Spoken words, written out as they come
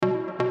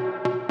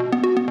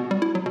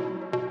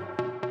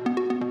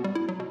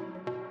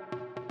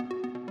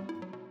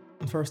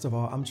First of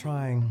all, I'm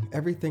trying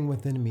everything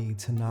within me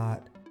to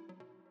not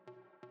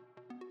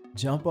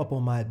jump up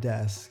on my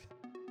desk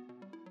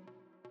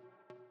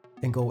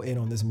and go in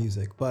on this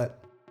music.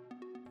 But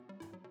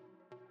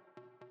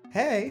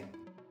hey,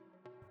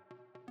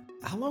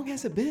 how long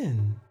has it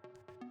been?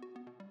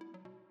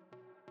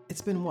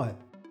 It's been what?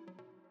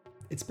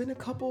 It's been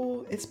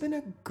it's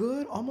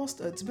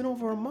been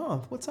over a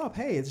month. What's up?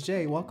 Hey, it's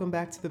Jay. Welcome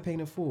back to The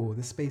Painted Fool.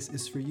 This space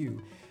is for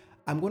you.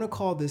 I'm going to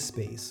call this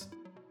space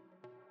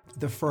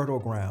the fertile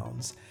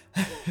grounds.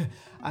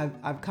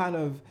 I've kind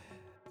of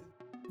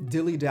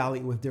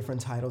dilly-dallied with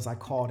different titles. I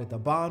called it the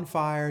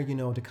bonfire,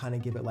 to kind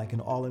of give it like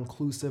an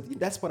all-inclusive.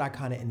 That's what I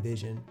kind of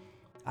envision.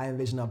 I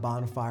envision a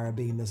bonfire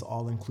being this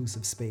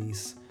all-inclusive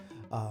space,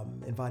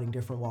 inviting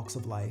different walks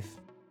of life,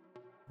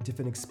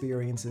 different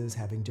experiences,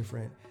 having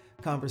different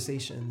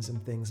conversations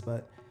and things.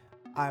 But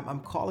I'm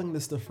calling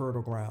this the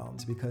fertile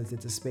grounds because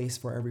it's a space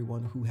for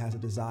everyone who has a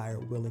desire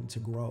willing to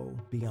grow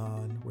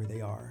beyond where they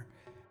are.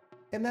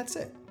 And that's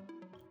it.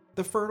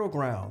 The fertile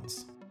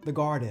grounds, the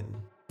garden,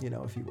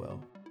 if you will.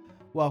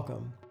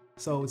 Welcome.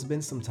 So it's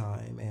been some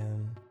time,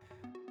 and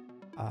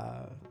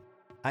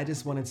I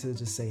just wanted to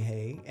just say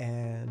hey,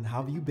 and how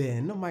have you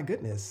been? Oh my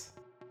goodness.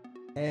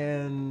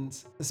 And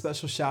a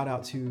special shout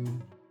out to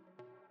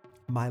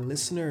my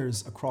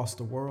listeners across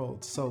the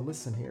world. So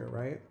listen here,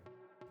 right?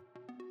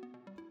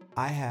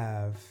 I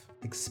have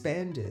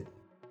expanded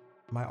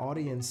my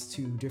audience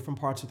to different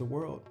parts of the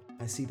world.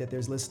 I see that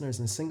there's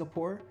listeners in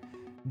Singapore,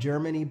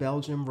 Germany,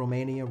 Belgium,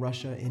 Romania,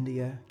 Russia,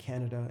 India,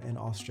 Canada, and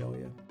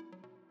Australia.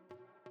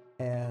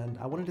 And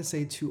I wanted to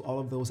say to all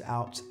of those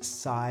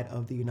outside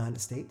of the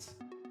United States,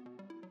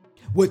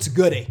 what's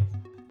goody?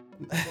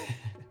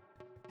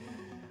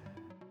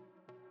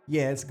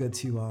 Yeah, it's good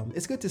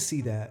to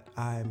see that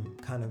I'm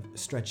kind of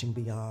stretching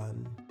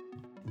beyond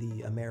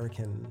the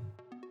American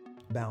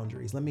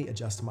boundaries. Let me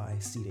adjust my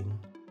seating.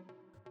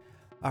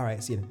 All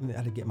right, see, I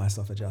had to get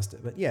myself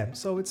adjusted, but yeah.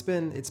 So it's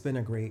been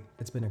a great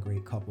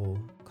couple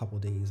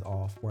days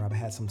off where I've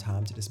had some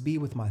time to just be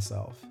with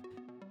myself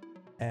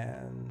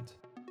and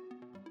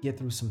get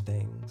through some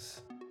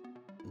things,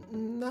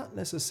 not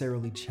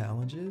necessarily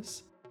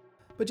challenges,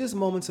 but just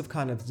moments of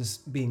kind of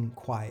just being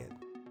quiet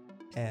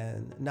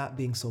and not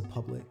being so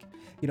public.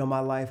 My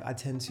life, I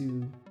tend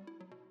to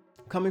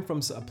coming from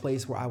a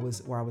place where I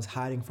was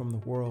hiding from the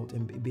world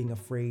and being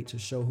afraid to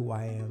show who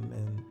I am,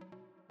 and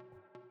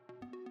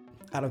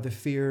out of the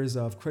fears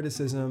of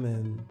criticism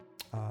and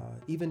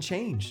even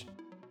change.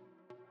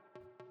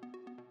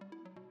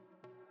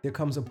 There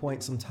comes a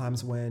point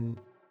sometimes when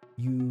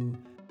you're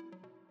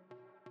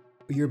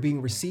being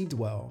received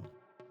well,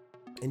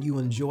 and you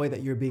enjoy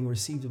that you're being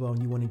received well,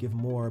 and you want to give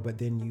more, but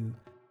then you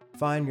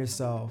find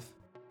yourself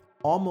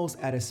almost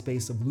at a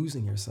space of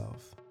losing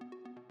yourself.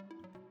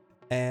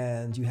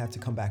 And you have to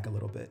come back a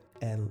little bit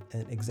and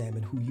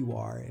examine who you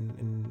are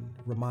and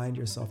remind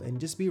yourself, and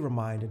just be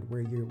reminded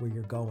where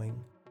you're going.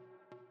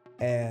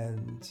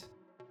 And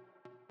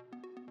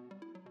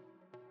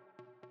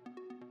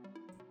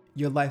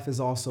your life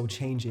is also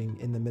changing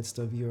in the midst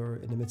of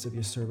your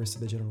service to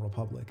the general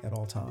public at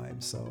all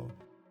times. So,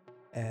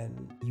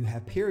 and you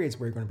have periods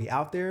where you're going to be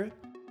out there,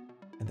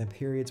 and then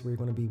periods where you're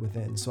going to be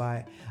within. So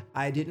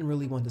I didn't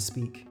really want to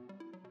speak.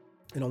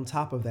 And on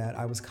top of that,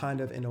 I was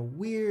kind of in a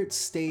weird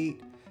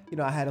state.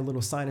 I had a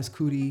little sinus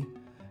cootie,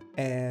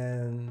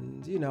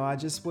 and I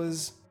just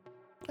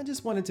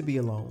wanted to be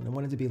alone. I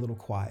wanted to be a little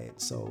quiet.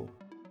 So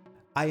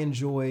I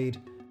enjoyed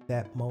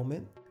that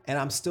moment, and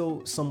I'm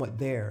still somewhat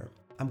there.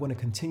 I'm going to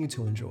continue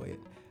to enjoy it.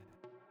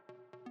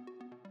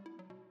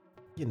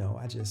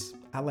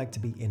 I like to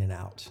be in and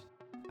out.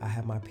 I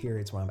have my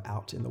periods where I'm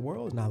out in the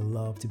world, and I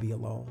love to be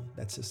alone.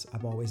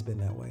 I've always been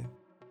that way.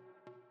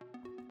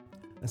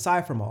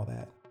 Aside from all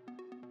that,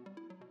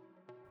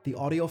 the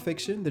audio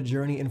fiction, the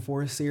Journey in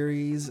Forest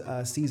series,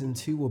 season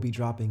 2 will be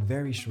dropping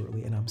very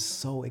shortly, and I'm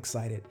so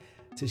excited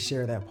to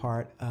share that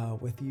part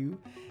with you.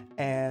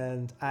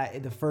 And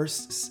the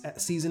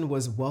first season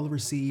was well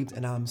received,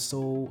 and I'm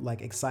so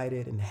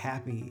excited and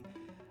happy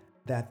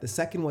that the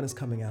second one is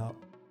coming out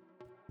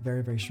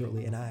very, very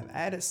shortly. And I've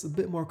added a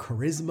bit more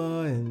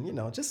charisma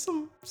and just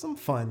some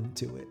fun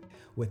to it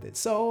with it.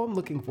 So I'm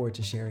looking forward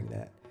to sharing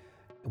that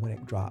when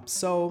it drops.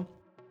 So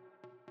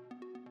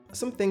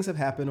some things have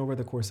happened over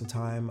the course of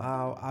time.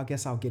 I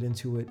guess I'll get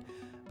into it,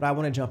 but I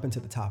want to jump into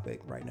the topic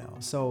right now.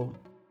 So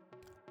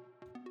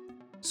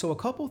a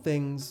couple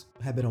things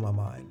have been on my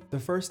mind. The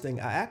first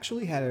thing, I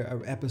actually had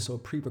an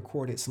episode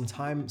pre-recorded some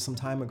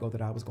time ago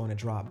that I was going to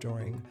drop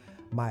during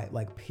my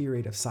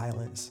period of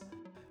silence.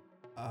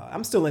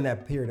 I'm still in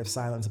that period of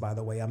silence, by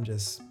the way.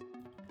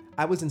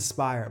 I was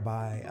inspired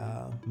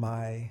by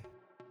my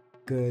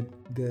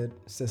good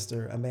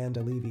sister,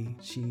 Amanda Levy.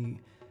 She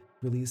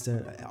released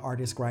an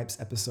Artist Gripes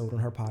episode on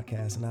her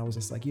podcast, and I was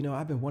just like,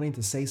 I've been wanting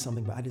to say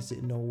something, but I just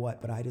didn't know what,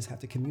 but I just have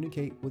to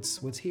communicate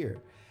what's here.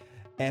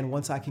 And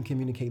once I can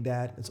communicate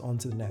that, it's on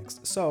to the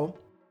next. So,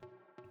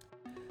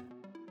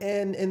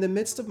 and in the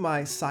midst of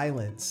my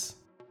silence,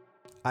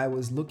 I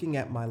was looking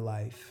at my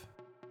life,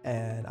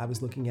 and I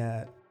was looking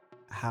at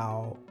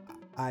how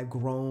I've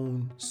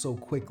grown so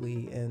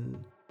quickly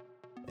in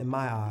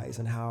my eyes,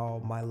 and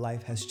how my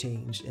life has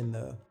changed in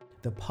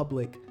the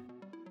public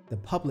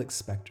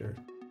specter.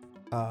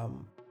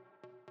 Um,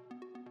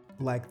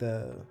 like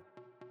the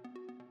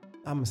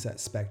I'm gonna set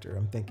specter.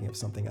 I'm thinking of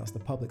something else. The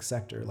public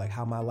sector, like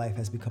how my life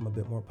has become a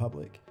bit more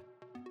public.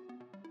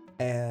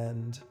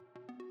 And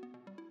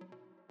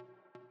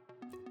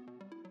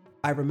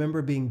I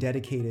remember being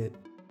dedicated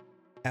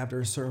after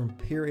a certain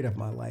period of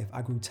my life.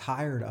 I grew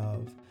tired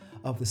of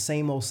the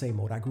same old, same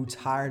old. I grew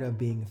tired of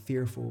being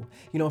fearful.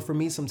 For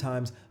me,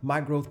 sometimes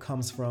my growth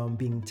comes from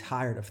being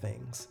tired of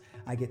things.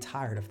 I get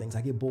tired of things.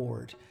 I get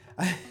bored.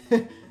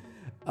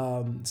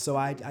 So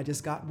I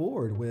just got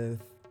bored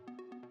with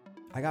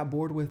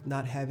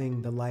not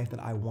having the life that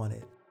I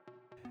wanted.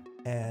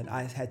 And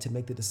I had to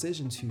make the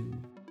decision to,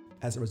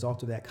 as a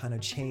result of that, kind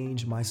of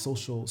change my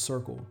social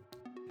circle.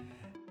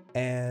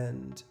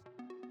 And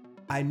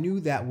I knew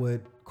that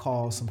would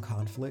cause some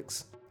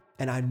conflicts.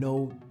 And I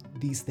know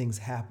these things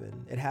happen.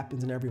 It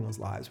happens in everyone's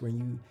lives when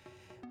you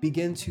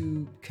begin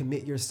to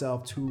commit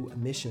yourself to a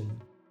mission,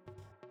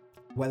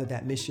 whether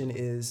that mission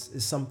is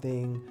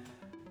something,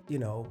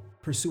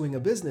 pursuing a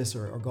business,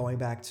 or going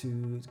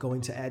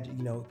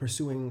to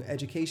pursuing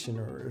education,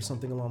 or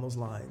something along those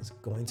lines,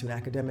 going to an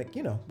academic,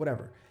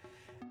 whatever.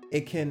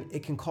 It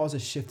can cause a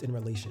shift in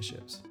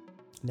relationships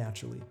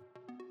naturally.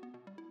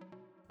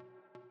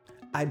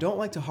 I don't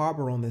like to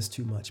harbor on this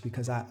too much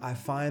because I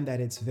find that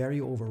it's very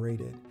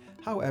overrated.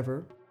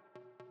 However,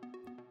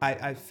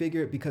 I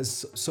figured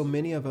because so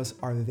many of us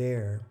are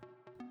there,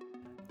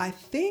 I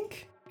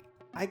think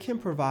I can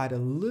provide a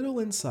little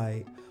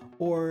insight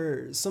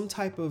or some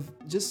type of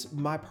just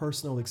my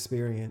personal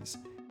experience,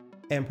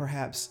 and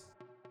perhaps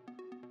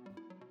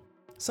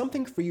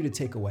something for you to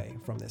take away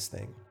from this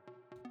thing.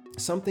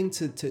 Something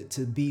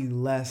to be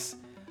less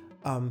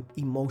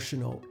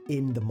emotional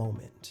in the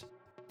moment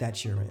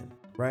that you're in,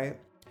 right?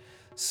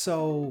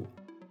 So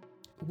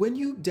when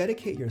you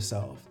dedicate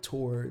yourself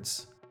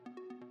towards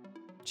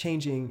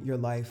changing your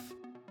life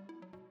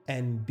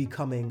and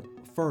becoming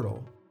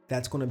fertile,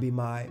 that's going to be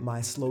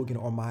my slogan,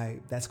 or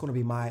that's going to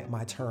be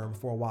my term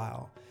for a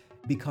while.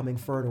 Becoming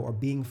fertile, or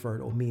being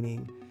fertile,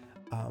 meaning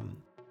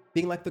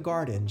being like the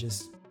garden,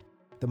 just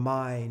the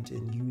mind,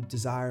 and you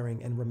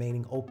desiring and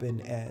remaining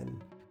open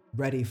and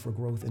ready for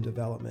growth and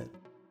development.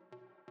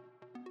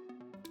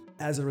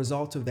 As a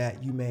result of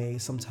that, you may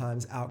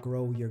sometimes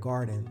outgrow your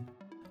garden,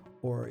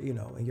 or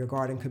and your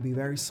garden could be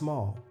very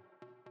small,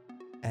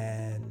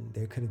 and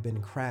there could have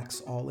been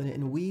cracks all in it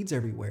and weeds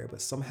everywhere, but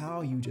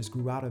somehow you just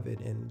grew out of it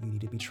and you need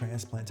to be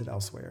transplanted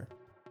elsewhere.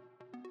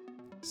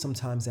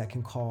 Sometimes that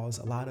can cause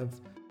a lot of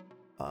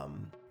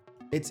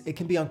it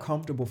can be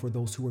uncomfortable for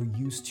those who are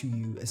used to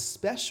you,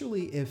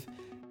 especially if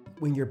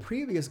when your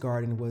previous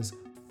garden was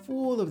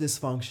full of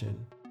dysfunction.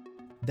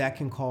 That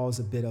can cause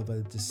a bit of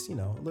a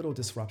little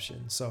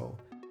disruption. So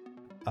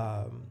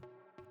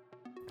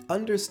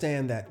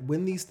understand that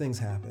when these things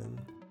happen,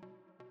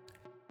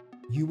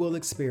 you will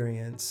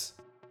experience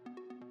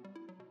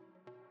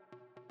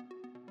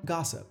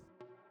gossip.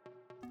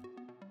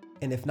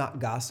 And if not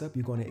gossip,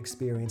 you're going to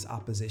experience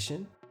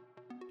opposition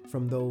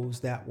from those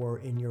that were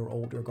in your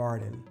older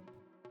garden.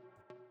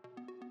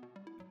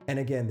 And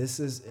again,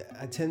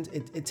 I tend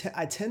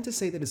to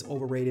say that it's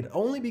overrated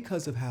only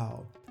because of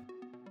how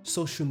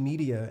social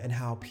media and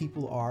how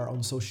people are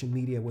on social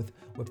media with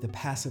the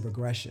passive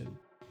aggression.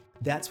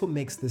 That's what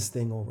makes this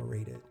thing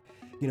overrated.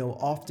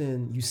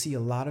 Often you see a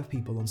lot of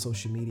people on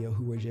social media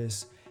who are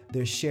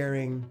they're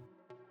sharing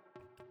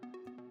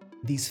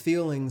these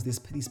feelings,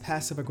 these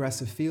passive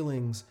aggressive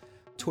feelings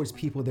towards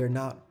people they're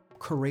not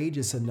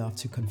courageous enough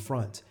to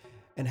confront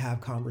and have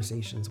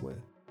conversations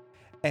with.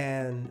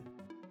 And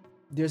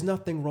there's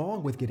nothing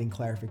wrong with getting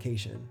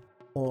clarification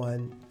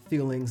on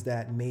feelings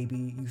that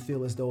maybe you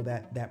feel as though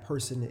that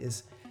person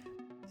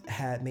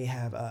may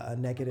have a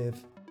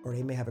negative, or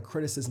they may have a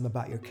criticism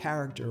about your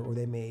character, or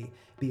they may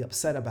be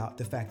upset about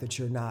the fact that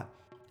you're not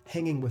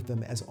hanging with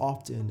them as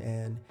often,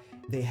 and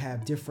they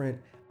have different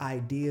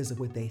ideas of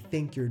what they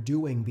think you're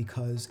doing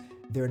because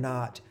they're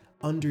not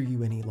under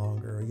you any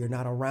longer, or you're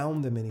not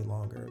around them any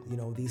longer.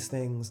 These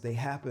things, they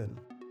happen.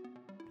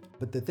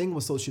 But the thing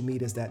with social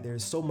media is that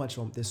there's so much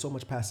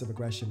passive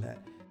aggression that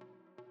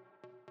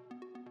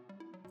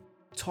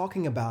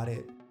talking about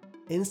it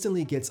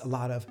instantly gets a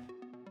lot of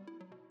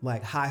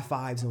like high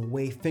fives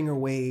and finger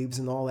waves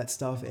and all that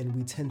stuff. And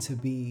we tend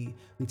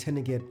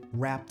to get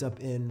wrapped up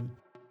in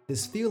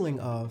this feeling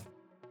of,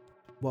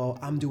 well,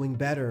 I'm doing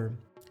better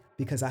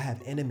because I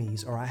have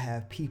enemies, or I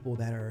have people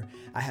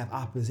I have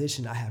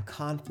opposition, I have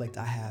conflict,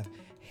 I have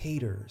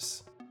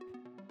haters.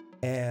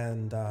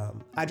 And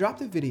I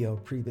dropped a video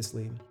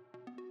previously.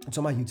 It's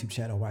on my YouTube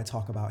channel where I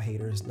talk about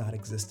haters not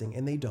existing,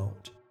 and they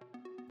don't.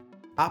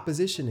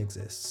 Opposition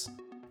exists,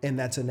 and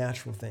that's a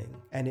natural thing,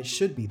 and it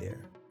should be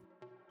there.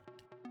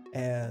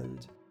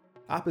 And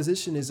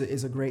opposition is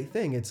a great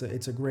thing. It's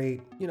a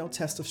great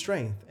test of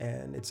strength,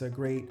 and it's a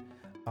great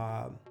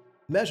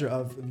measure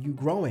of you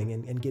growing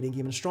and getting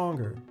even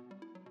stronger.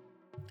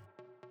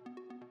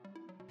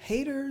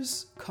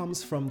 Haters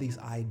comes from this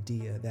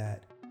idea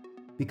that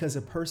because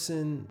a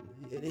person,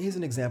 here's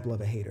an example of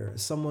a hater,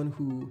 someone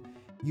who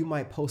you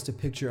might post a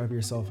picture of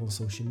yourself on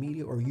social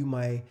media, or you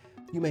may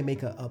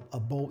make a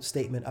bold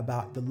statement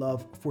about the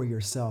love for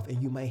yourself, and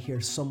you might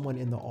hear someone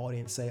in the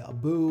audience say,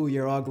 boo,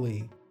 you're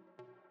ugly,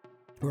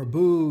 or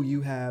boo,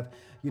 you have,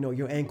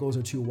 your ankles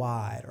are too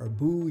wide, or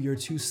boo, you're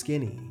too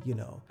skinny,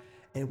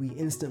 and we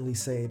instantly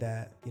say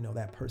that,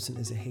 that person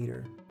is a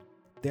hater.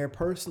 Their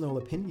personal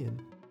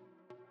opinion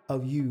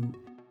of you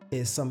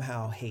is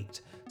somehow hate.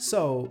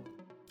 So,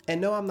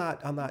 and no, I'm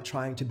not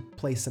trying to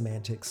play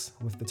semantics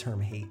with the term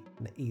hate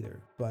either,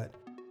 but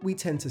we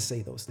tend to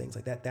say those things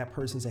like that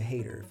person's a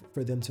hater,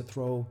 for them to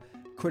throw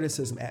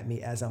criticism at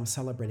me as I'm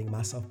celebrating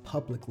myself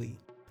publicly,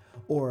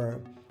 or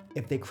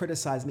if they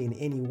criticize me in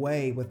any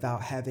way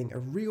without having a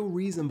real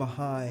reason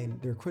behind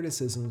their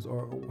criticisms,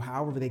 or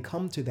however they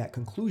come to that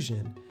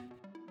conclusion,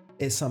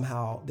 is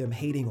somehow them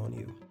hating on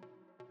you.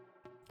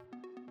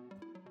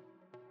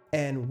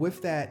 And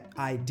with that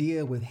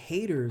idea, with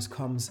haters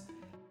comes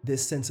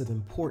this sense of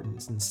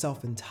importance and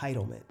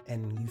self-entitlement,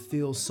 and you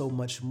feel so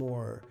much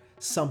more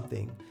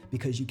something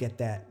because you get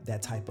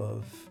that type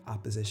of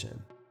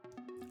opposition.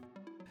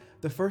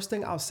 The first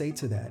thing I'll say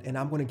to that, and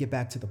I'm going to get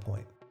back to the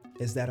point,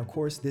 is that of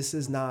course this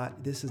is not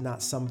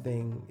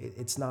something.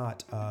 It's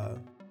not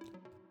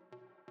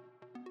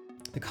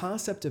the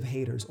concept of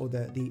haters, or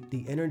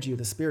the energy or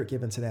the spirit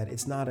given to that.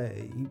 It's not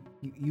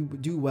you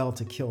do well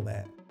to kill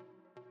that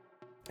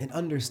and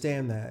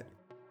understand that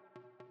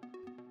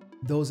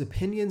those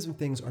opinions and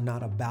things are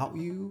not about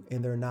you,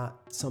 and they're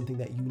not something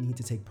that you need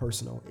to take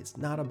personal. It's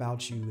not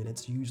about you, and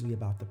it's usually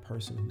about the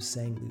person who's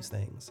saying these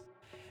things.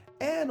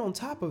 And on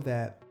top of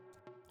that,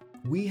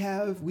 we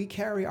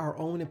carry our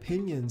own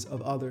opinions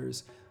of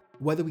others,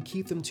 whether we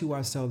keep them to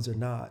ourselves or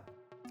not,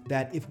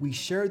 that if we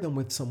share them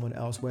with someone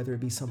else, whether it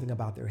be something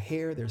about their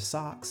hair, their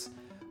socks,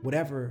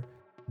 whatever,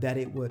 that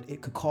it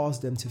could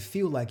cause them to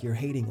feel like you're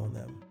hating on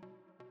them.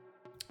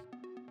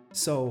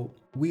 So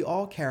we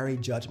all carry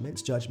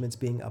judgments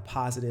being a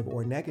positive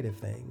or negative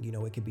thing.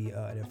 It could be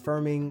an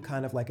affirming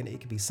kind of it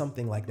could be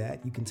something like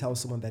that. You can tell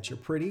someone that you're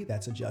pretty,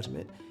 that's a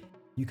judgment.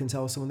 You can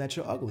tell someone that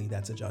you're ugly,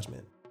 that's a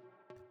judgment.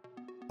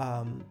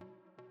 When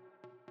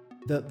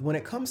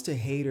it comes to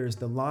haters,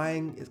 the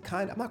line is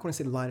I'm not going to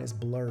say the line is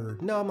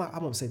blurred. No, I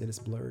won't say that it's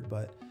blurred,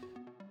 but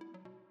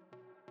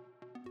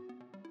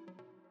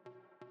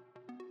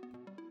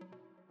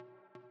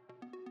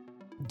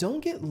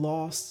don't get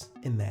lost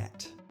in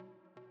that.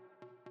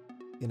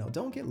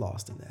 Don't get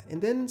lost in that.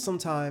 And then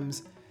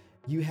sometimes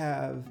you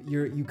deal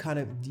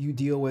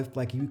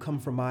with, you come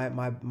from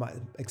my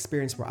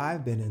experience where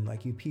I've been in,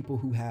 you people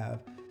who have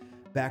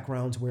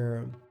backgrounds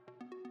where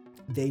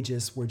they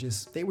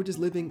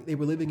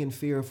were living in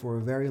fear for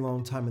a very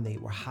long time, and they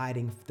were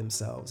hiding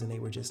themselves, and they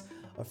were just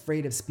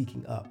afraid of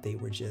speaking up. They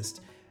were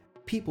just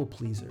people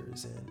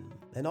pleasers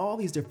and all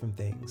these different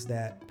things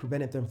that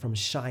prevented them from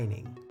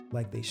shining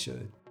like they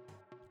should.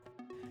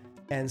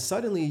 And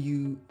suddenly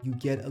you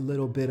get a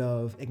little bit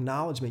of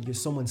acknowledgement.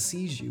 Someone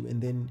sees you,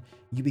 and then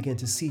you begin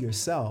to see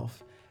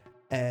yourself,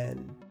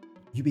 and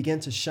you begin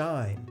to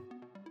shine,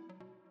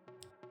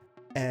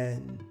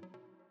 and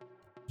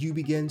you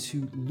begin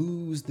to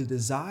lose the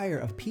desire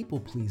of people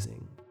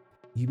pleasing.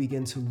 You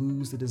begin to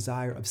lose the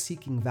desire of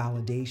seeking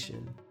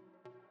validation.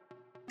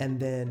 And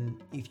then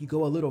if you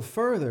go a little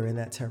further in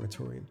that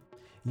territory,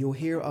 you'll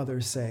hear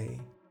others say,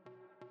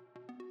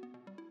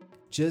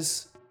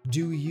 just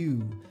do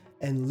you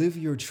and live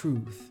your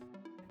truth,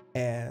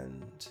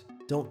 and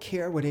don't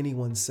care what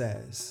anyone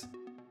says.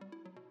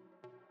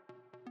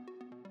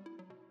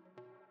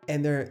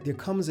 And there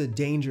comes a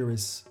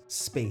dangerous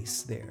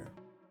space there,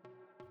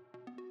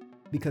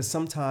 because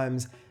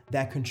sometimes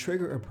that can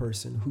trigger a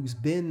person who's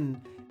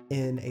been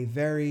in a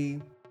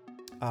very,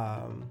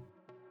 I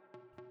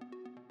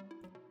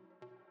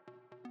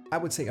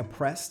would say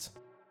oppressed.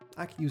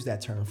 I could use that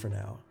term for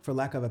now, for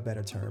lack of a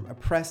better term,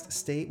 oppressed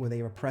state, where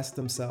they oppress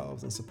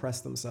themselves and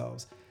suppress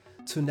themselves,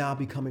 to now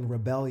becoming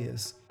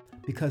rebellious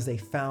because they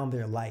found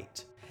their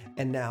light.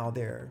 And now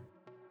they're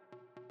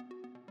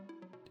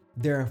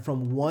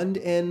from one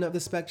end of the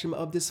spectrum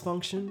of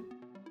dysfunction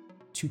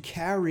to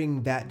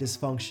carrying that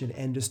dysfunction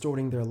and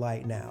distorting their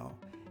light now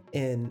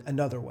in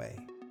another way,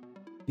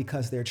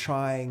 because they're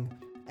trying,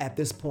 at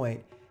this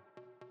point,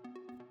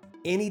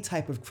 any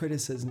type of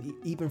criticism,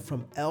 even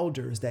from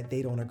elders that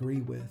they don't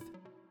agree with,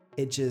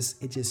 it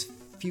just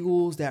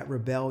fuels that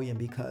rebellion,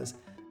 because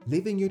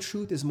living your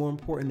truth is more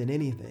important than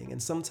anything. And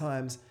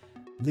sometimes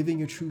living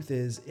your truth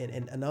is,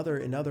 in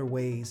other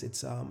ways,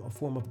 it's a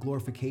form of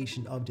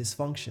glorification of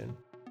dysfunction.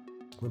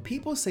 When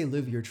people say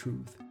live your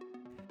truth,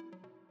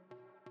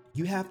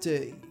 you have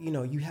to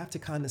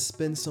kind of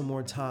spend some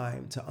more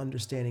time to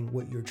understanding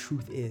what your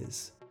truth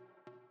is.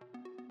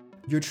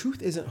 Your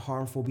truth isn't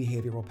harmful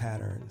behavioral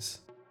patterns.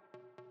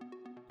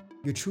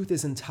 Your truth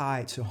isn't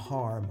tied to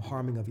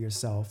harming of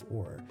yourself,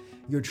 or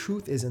your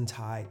truth isn't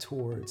tied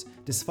towards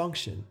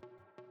dysfunction.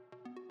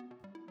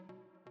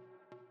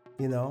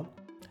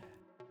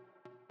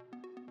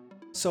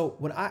 So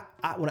when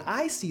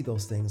I see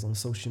those things on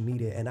social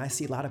media, and I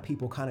see a lot of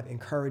people kind of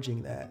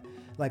encouraging that,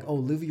 like, oh,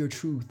 live your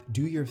truth,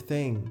 do your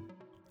thing,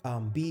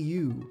 be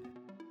you,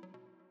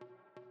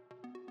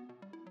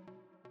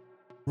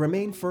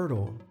 remain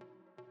fertile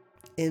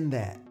in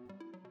that.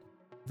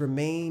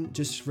 Remain.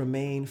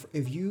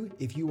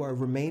 If you are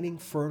remaining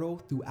fertile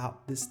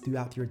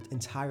throughout your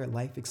entire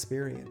life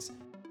experience,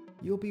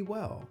 you'll be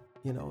well.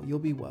 You'll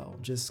be well.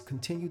 Just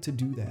continue to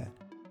do that.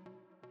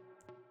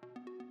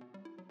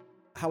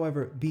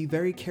 However, be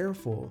very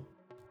careful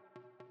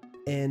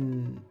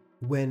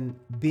when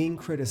being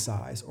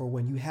criticized, or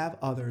when you have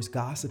others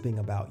gossiping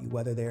about you,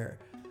 whether they're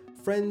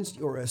friends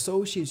or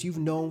associates you've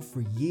known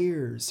for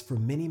years, for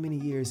many, many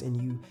years,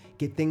 and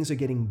things are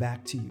getting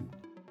back to you.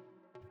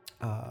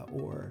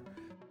 Or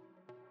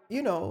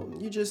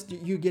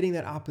you're getting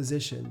that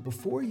opposition.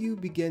 Before you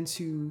begin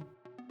to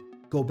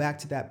go back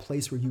to that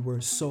place where you were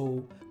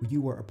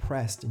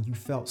oppressed and you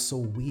felt so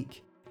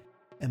weak,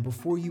 and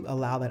before you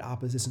allow that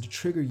opposition to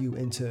trigger you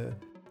into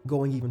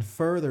going even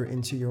further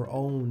into your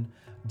own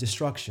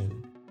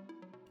destruction,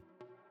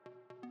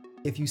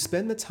 if you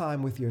spend the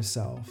time with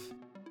yourself,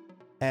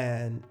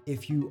 and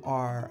if you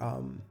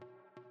have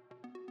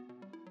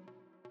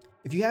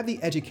the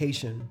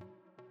education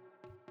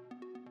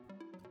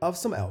of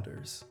some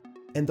elders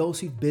and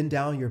those who've been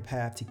down your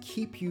path to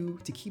keep you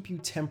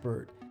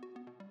tempered,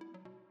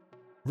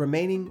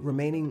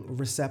 remaining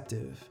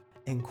receptive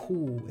and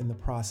cool in the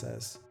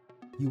process,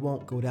 you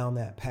won't go down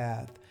that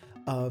path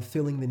of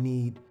feeling the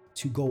need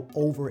to go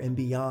over and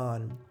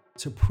beyond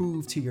to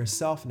prove to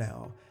yourself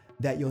now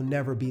that you'll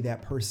never be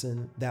that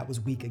person that was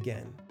weak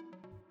again.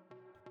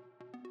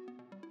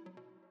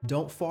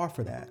 Don't fall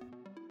for that.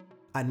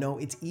 I know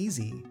it's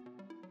easy.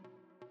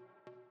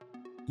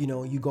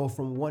 You go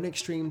from one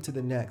extreme to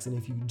the next. And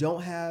if you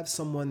don't have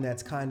someone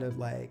that's kind of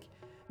like,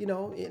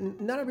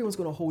 not everyone's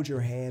going to hold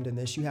your hand in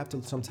this.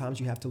 Sometimes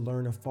you have to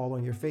learn to fall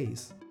on your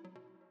face.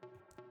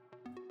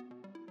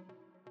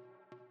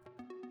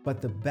 But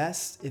the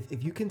best,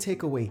 if you can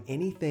take away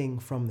anything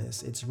from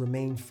this, it's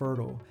remain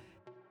fertile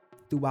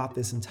throughout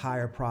this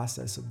entire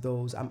process of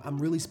those. I'm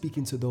really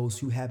speaking to those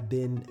who have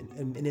been,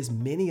 and as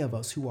many of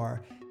us who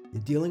are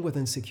dealing with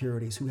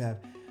insecurities, who have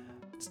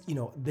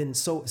been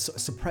so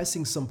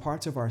suppressing some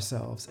parts of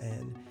ourselves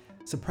and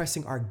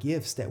suppressing our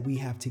gifts that we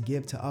have to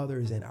give to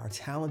others, and our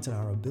talents and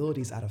our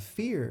abilities out of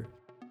fear.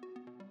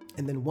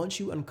 And then once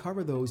you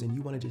uncover those and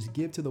you want to just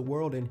give to the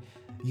world, and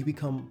you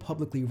become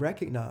publicly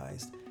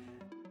recognized,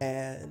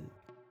 and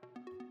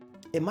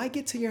it might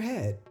get to your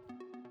head.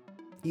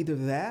 Either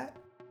that,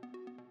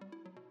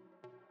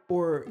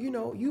 or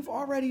you've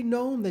already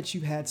known that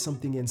you had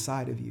something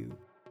inside of you,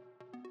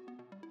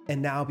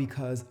 and now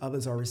because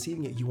others are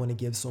receiving it, you want to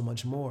give so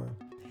much more.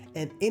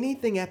 And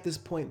anything at this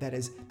point that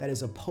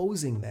is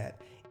opposing that,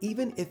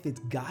 even if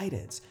it's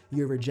guidance,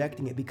 you're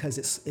rejecting it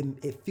because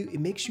it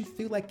makes you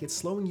feel like it's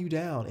slowing you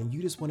down, and you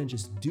just want to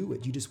just do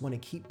it. You just want to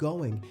keep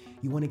going.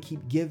 You want to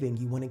keep giving.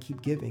 You want to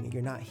keep giving, and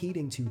you're not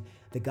heeding to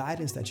the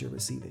guidance that you're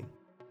receiving.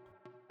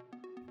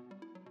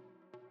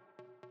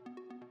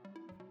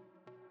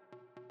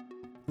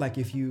 Like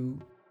if you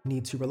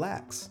need to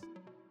relax,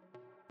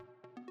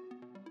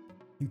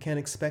 you can't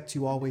expect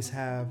to always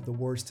have the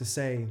words to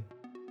say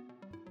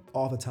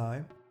all the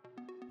time.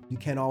 You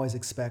can't always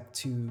expect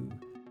to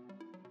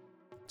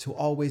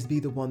always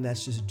be the one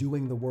that's just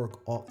doing the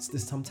work.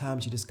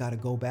 Sometimes you just got to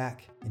go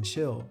back and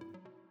chill.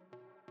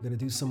 You got to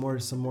do some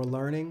more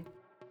learning.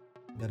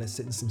 You got to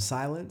sit in some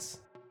silence.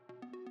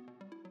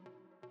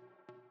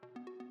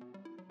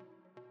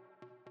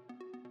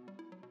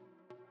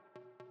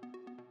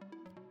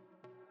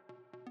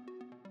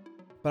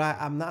 But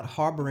I'm not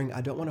harboring. I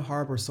don't want to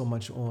harbor so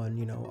much on,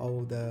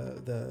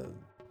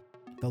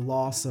 the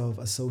loss of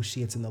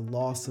associates and the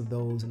loss of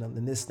those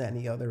and this, that,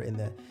 and the other,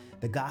 and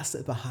the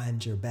gossip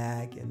behind your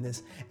back and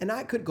this. And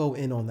I could go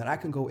in on that. I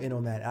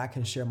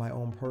can share my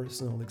own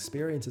personal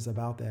experiences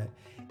about that.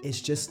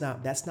 It's just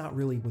that's not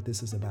really what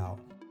this is about.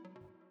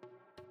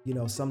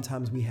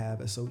 Sometimes we have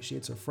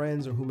associates or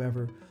friends or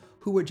whomever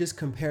who are just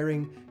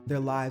comparing their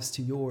lives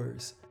to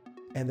yours.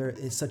 And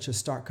it's such a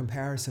stark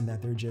comparison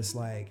that they're just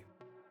like,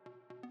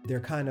 they're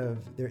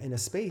in a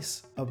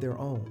space of their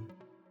own.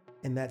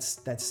 And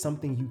that's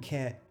something you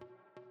can't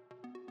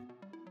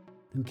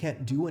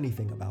do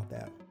anything about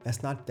that.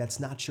 That's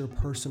not your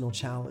personal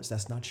challenge.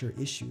 That's not your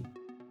issue.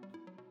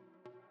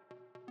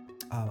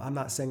 I'm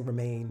not saying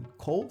remain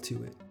cold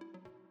to it,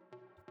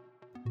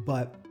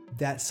 but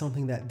that's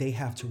something that they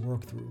have to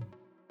work through.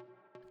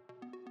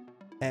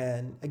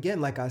 And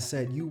again, like I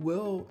said, you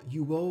will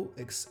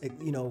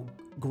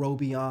grow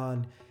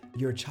beyond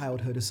your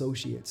childhood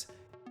associates.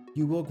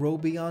 You will grow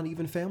beyond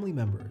even family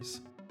members.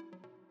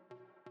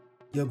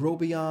 You'll grow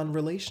beyond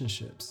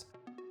relationships,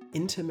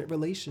 intimate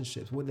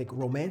relationships,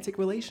 romantic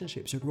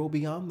relationships. You'll grow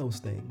beyond those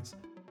things.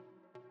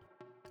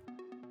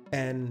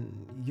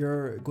 And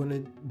you're going to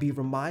be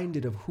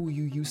reminded of who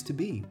you used to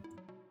be.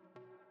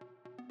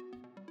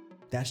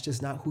 That's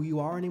just not who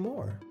you are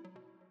anymore.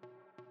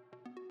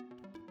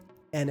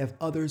 And if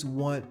others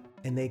want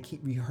and they keep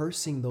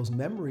rehearsing those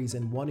memories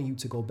and wanting you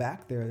to go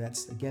back there,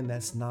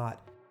 that's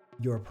not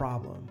your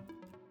problem.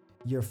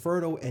 You're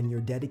fertile and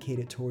you're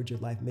dedicated towards your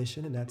life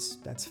mission, and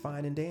that's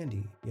fine and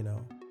dandy, you know.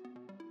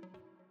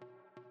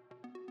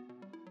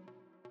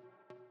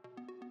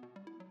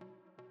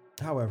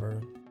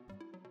 However,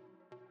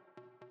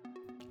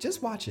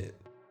 just watch it.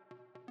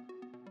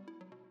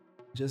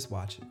 Just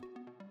watch it.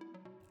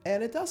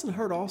 And it doesn't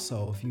hurt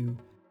also if you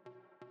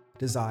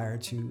desire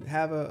to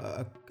have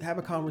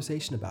a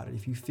conversation about it.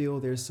 If you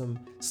feel there's some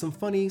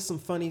funny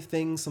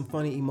things, some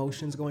funny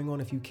emotions going on,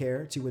 if you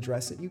care to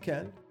address it, you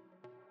can.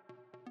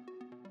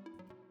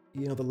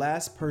 You know, the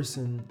last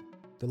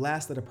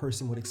that a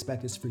person would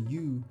expect is for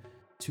you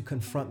to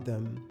confront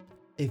them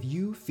if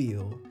you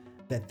feel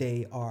that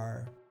they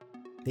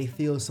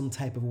feel some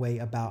type of way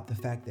about the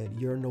fact that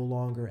you're no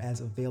longer as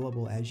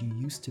available as you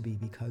used to be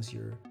because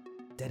you're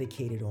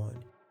dedicated on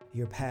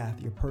your path,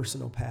 your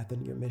personal path,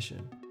 and your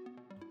mission.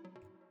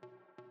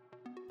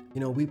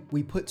 You know,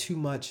 we put too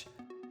much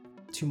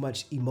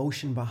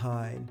emotion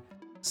behind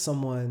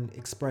someone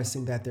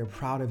expressing that they're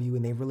proud of you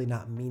and they're really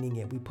not meaning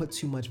it. We put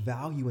too much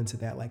value into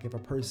that. Like if a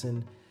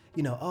person,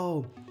 you know,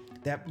 oh,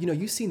 that, you know,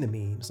 you've seen the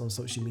memes on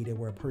social media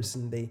where a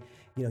person,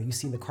 you've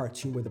seen the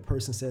cartoon where the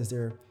person says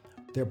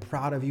they're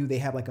proud of you. They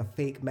have like a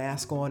fake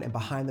mask on, and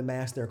behind the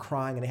mask they're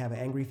crying and they have an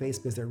angry face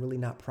because they're really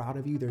not proud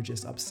of you. They're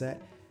just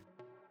upset.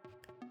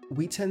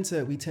 We tend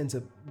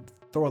to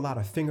throw a lot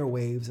of finger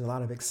waves and a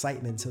lot of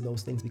excitement to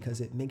those things because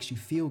it makes you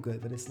feel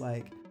good. But it's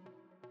like,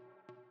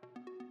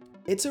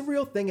 it's a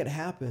real thing. It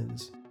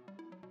happens.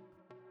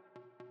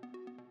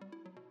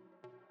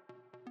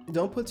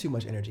 Don't put too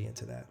much energy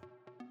into that.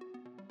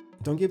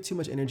 Don't give too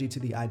much energy to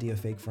the idea of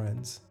fake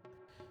friends.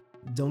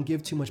 Don't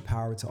give too much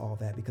power to all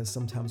that, because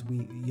sometimes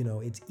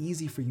it's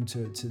easy for you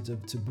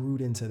to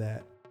brood into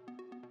that.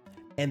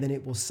 And then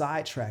it will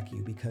sidetrack you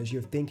because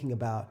you're thinking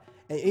about,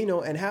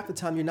 and half the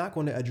time you're not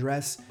going to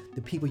address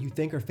the people you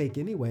think are fake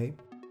anyway.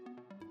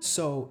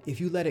 So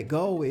if you let it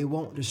go, it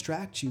won't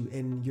distract you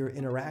in your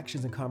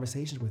interactions and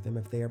conversations with them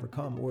if they ever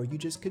come, or you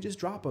could just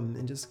drop them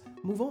and just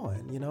move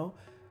on, you know?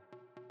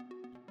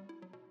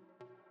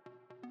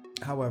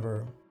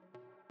 However,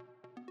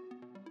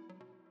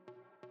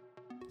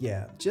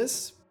 yeah,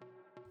 just,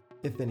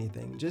 if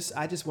anything,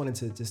 I just wanted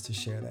to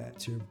share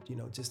that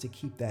just to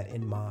keep that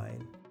in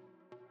mind,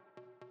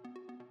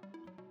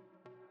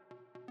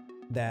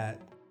 that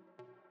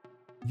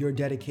your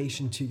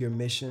dedication to your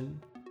mission,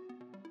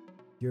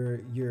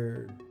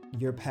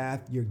 your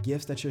path, your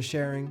gifts that you're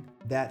sharing,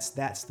 that's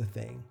the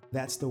thing.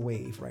 That's the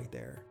wave right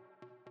there.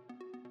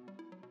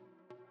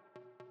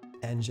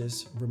 And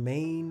just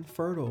remain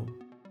fertile.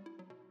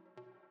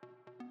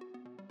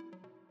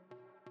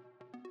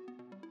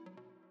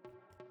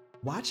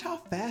 Watch how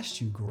fast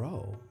you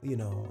grow. You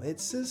know,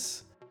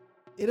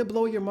 it'll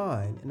blow your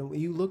mind. And when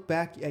you look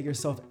back at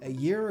yourself a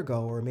year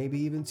ago, or maybe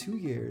even 2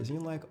 years, and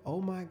you're like, oh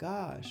my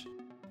gosh,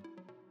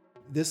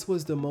 this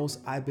was the most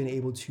I've been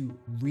able to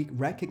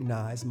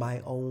recognize my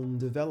own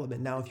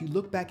development. Now, if you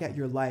look back at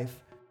your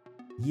life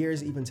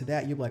years even to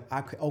that, you're like,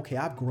 okay,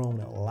 I've grown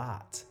a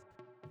lot.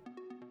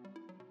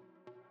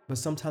 But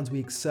sometimes we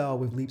excel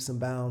with leaps and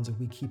bounds if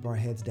we keep our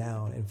heads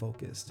down and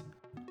focused.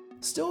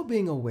 Still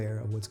being aware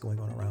of what's going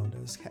on around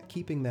us,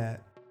 keeping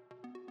that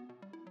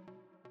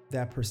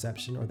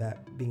perception, or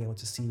that being able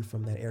to see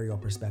from that aerial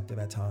perspective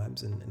at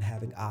times, and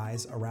having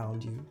eyes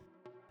around you.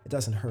 It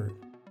doesn't hurt.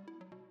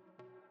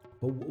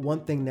 But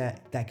one thing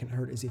that can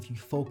hurt is if you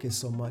focus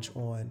so much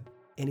on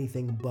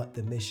anything but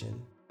the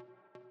mission.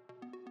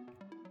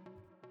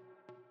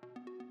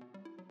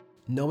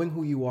 Knowing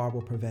who you are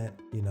will prevent,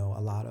 a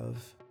lot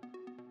of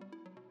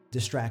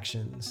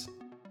distractions,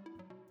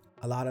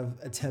 a lot of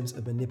attempts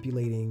of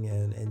manipulating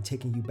and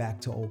taking you back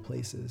to old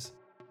places.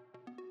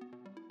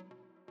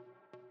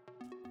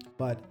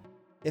 But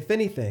if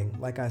anything,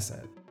 like I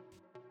said,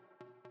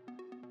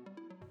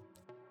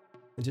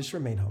 just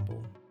remain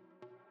humble.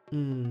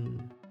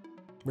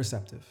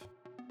 Receptive.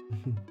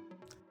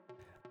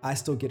 I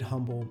still get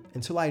humble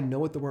until I know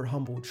what the word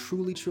humble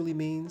truly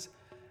means.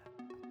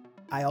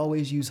 I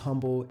always use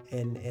humble,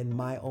 and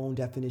my own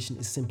definition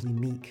is simply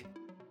meek.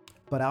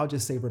 But I'll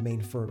just say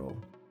remain fertile.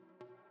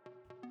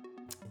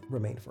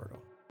 Remain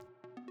fertile.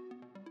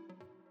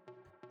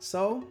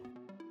 So,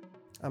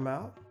 I'm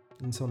out.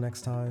 Until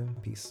next time,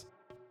 peace.